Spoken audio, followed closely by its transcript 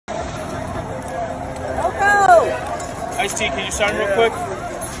Iced tea, can you sign real quick?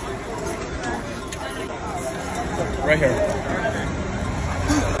 Right here.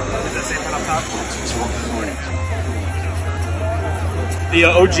 Does that say pen up top? The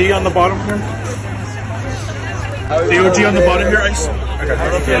OG on the bottom here? The OG on the bottom here, Ice? Okay.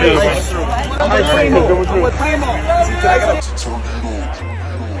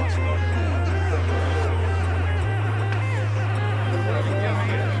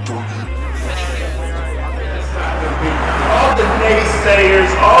 All the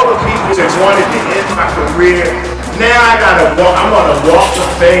naysayers, all the people that wanted to end my career, now I gotta walk, I'm gonna walk the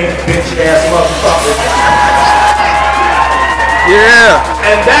fame bitch ass motherfucker. Yeah.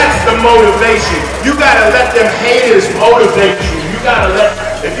 And that's the motivation. You gotta let them haters motivate you. You gotta let,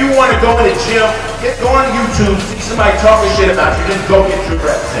 if you wanna go in the gym, go on YouTube, see somebody talking shit about you, then go get your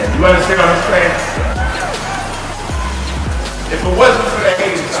reps in. You understand what I'm saying? If it wasn't for the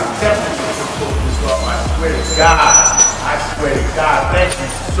haters, I definitely would have pulled this off. I swear to God. I swear to God, thank you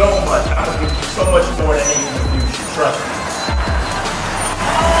so much. I'm gonna give you so much more than anything you should trust me.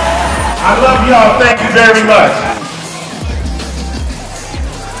 I love y'all, thank you very much.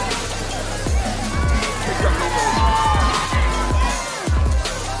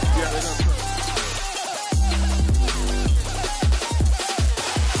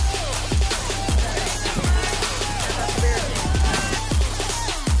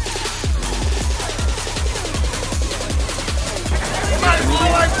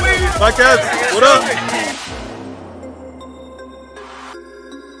 Hi, Epps. What up?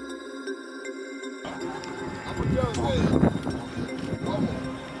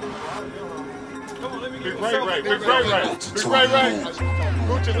 Big right. Big right.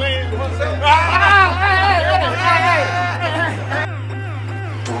 Gucci lean.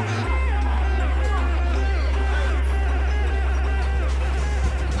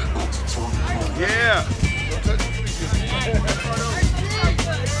 Yeah.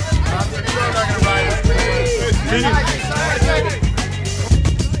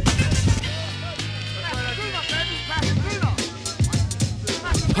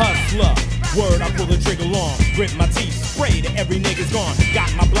 Hustler, word, I pull the trigger long, grit my teeth, spray to every nigga's gone.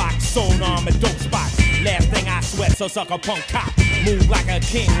 Got my block sewn on my dope spots. Last thing I sweat, so suck a punk cop. Move like a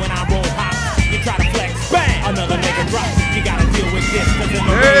king when I roll hop. You try to flex, bang, another nigga drops. You gotta deal with this, cause in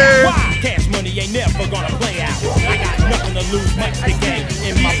the real why? Cash money ain't never gonna play out. I got nothing to lose, much to gain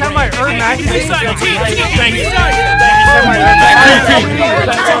in my brain. Thank you.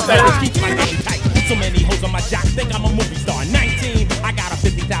 Keep my game tight. So many hoes on my jock, think I'm a movie star. 19, I got a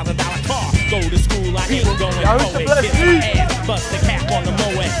 $50,000 car. Go to school, I ain't going nowhere. Kiss my ass, bust the cap on the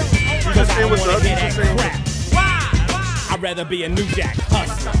moe. Because I don't wanna hear that crap. I'd rather be a new jack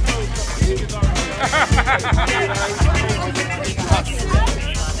hustler.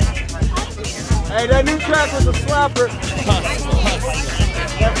 Hey, that new track was a slapper. Hustler.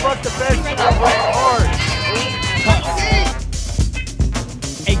 That fuck the best shit I went hard. Hustler.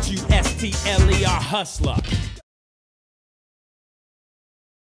 Hustler.